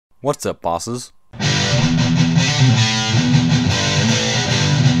What's up, bosses?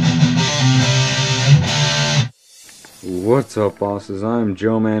 What's up, bosses? I'm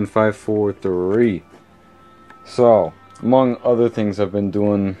JoeMan543. So, among other things I've been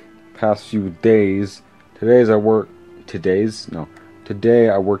doing past few days, today I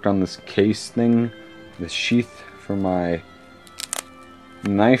worked on this case thing, this sheath for my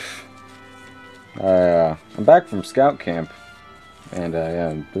knife. I'm back from scout camp, and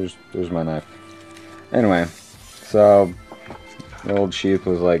yeah, there's my knife. Anyway, so the old sheath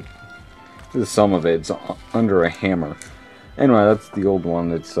was like, this is some of it. It's under a hammer. Anyway, that's the old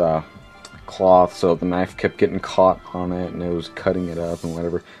one. It's cloth, so the knife kept getting caught on it, and it was cutting it up and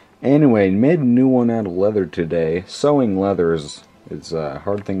whatever. Anyway, made a new one out of leather today. Sewing leather is a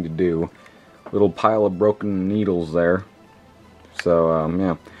hard thing to do. Little pile of broken needles there. So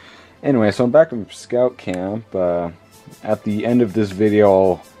yeah. Anyway, so I'm back in scout camp. At the end of this video,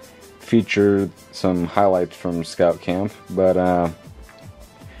 I'll feature some highlights from scout camp, but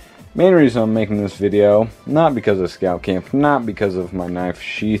main reason I'm making this video, not because of scout camp, not because of my knife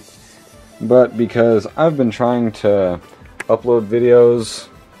sheath, but because I've been trying to upload videos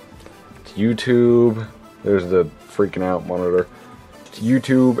to YouTube. There's the freaking out monitor. To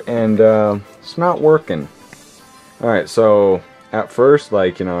YouTube, and it's not working. Alright, so at first,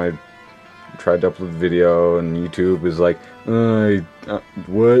 like, you know, I tried to upload a video, and YouTube is like,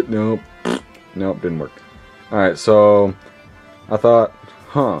 what? Nope. Nope, didn't work. Alright, so I thought,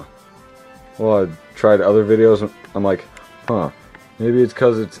 well, I tried other videos, and I'm like, maybe it's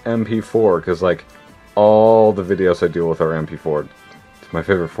because it's MP4, because, like, all the videos I deal with are MP4. It's my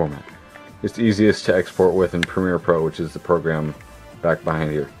favorite format. It's the easiest to export with in Premiere Pro, which is the program back behind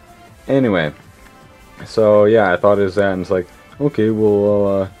here. Anyway, so yeah, I thought it was that, and it's like, okay,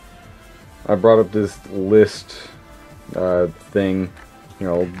 well, I brought up this list thing, you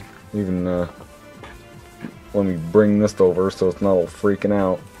know, even let me bring this over so it's not all freaking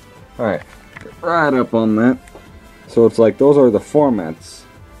out. Alright, right up on that. So it's like, those are the formats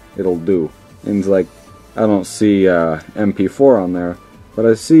it'll do. And it's like, I don't see MP4 on there, but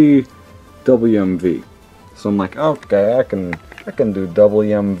I see WMV. So I'm like, okay, I can do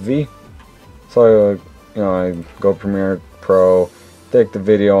WMV. So you know, I go Premiere Pro, take the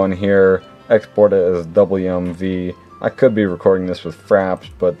video on here, export it as WMV. I could be recording this with Fraps,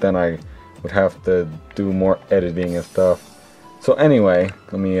 but then I would have to do more editing and stuff. So anyway,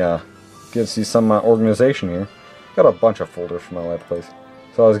 let me get to see some of my organization here. Got a bunch of folders for my Let's Plays.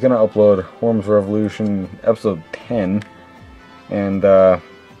 So I was gonna upload Worms Revolution episode 10, and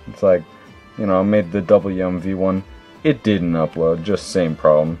it's like, you know, I made the WMV one. It didn't upload, just same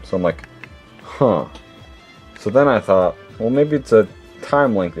problem. So I'm like, So then I thought, well, maybe it's a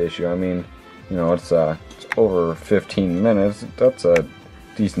time length issue. I mean, you know, it's over 15 minutes. That's a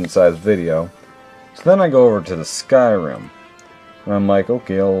decent sized video. So then I go over to the Skyrim, and I'm like,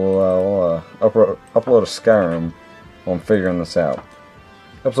 okay, I'll upload a Skyrim while I'm figuring this out.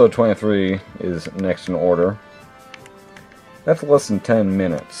 Episode 23 is next in order. That's less than 10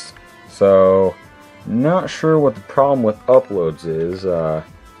 minutes. So, not sure what the problem with uploads is.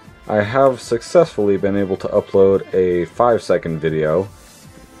 I have successfully been able to upload a 5-second video,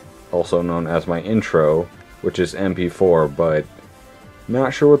 also known as my intro, which is MP4, but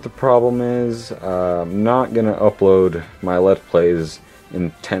not sure what the problem is. I'm not gonna upload my Let's Plays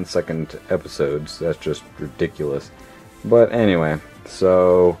in 10-second episodes. That's just ridiculous. But anyway,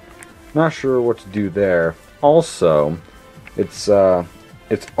 so not sure what to do there. Also, it's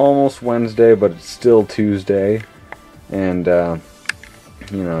almost Wednesday, but it's still Tuesday, and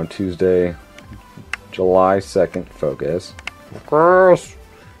you know, Tuesday, July 2nd, focus.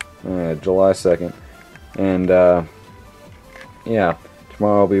 July 2nd, and yeah,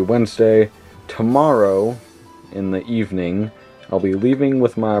 tomorrow will be Wednesday. Tomorrow, in the evening, I'll be leaving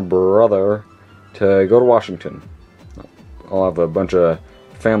with my brother to go to Washington. I'll have a bunch of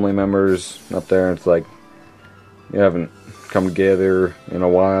family members up there, and it's like, you haven't come together in a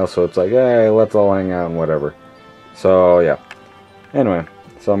while, so it's like, hey, let's all hang out and whatever. So yeah. Anyway,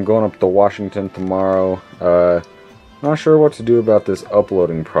 so I'm going up to Washington tomorrow. Not sure what to do about this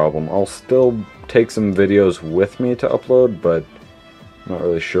uploading problem. I'll still take some videos with me to upload, but I'm not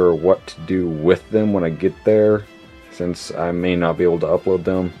really sure what to do with them when I get there, since I may not be able to upload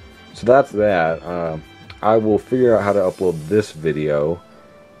them. So that's that. I will figure out how to upload this video,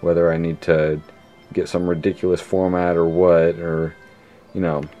 whether I need to get some ridiculous format or what, or, you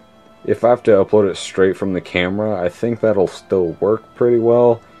know, if I have to upload it straight from the camera, I think that'll still work pretty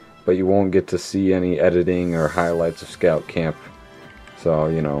well, but you won't get to see any editing or highlights of Scout Camp. So,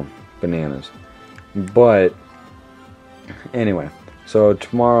 you know, bananas. But anyway, So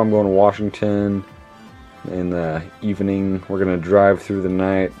tomorrow I'm going to Washington in the evening. We're going to drive through the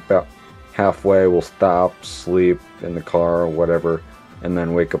night. About halfway we'll stop, sleep in the car or whatever, and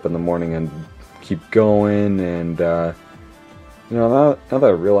then wake up in the morning and keep going. And you know, now that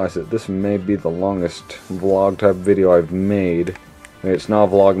I realize it, this may be the longest vlog type video I've made. It's not a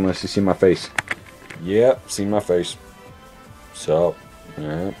vlog unless you see my face. Yep, see my face. So,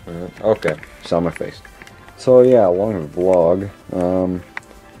 okay, saw my face. So yeah, long vlog.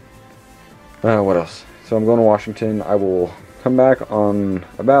 What else? So I'm going to Washington. I will come back on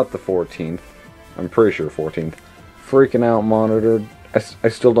about the 14th. I'm pretty sure 14th. Freaking out monitor. I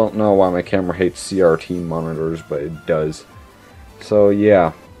still don't know why my camera hates CRT monitors, but it does. So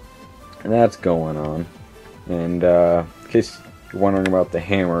yeah, that's going on. And in case you're wondering about the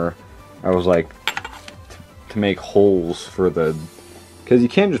hammer, I was like, to make holes for the, because you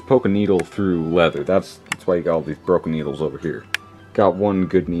can't just poke a needle through leather. That's why you got all these broken needles over here. Got one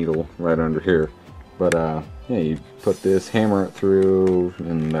good needle right under here, but yeah, you put this, hammer it through,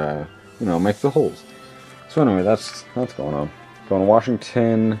 and you know, make the holes. So anyway, that's going on. Going to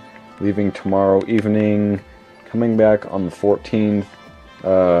Washington, leaving tomorrow evening, coming back on the 14th.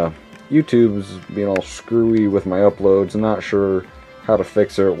 YouTube's being all screwy with my uploads. I'm not sure how to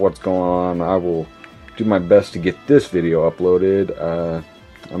fix it, what's going on. I will do my best to get this video uploaded.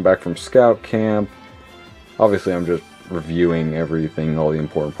 I'm back from scout camp. Obviously I'm just reviewing everything, all the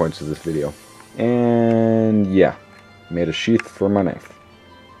important points of this video. And yeah, made a sheath for my knife.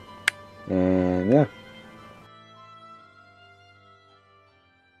 And yeah.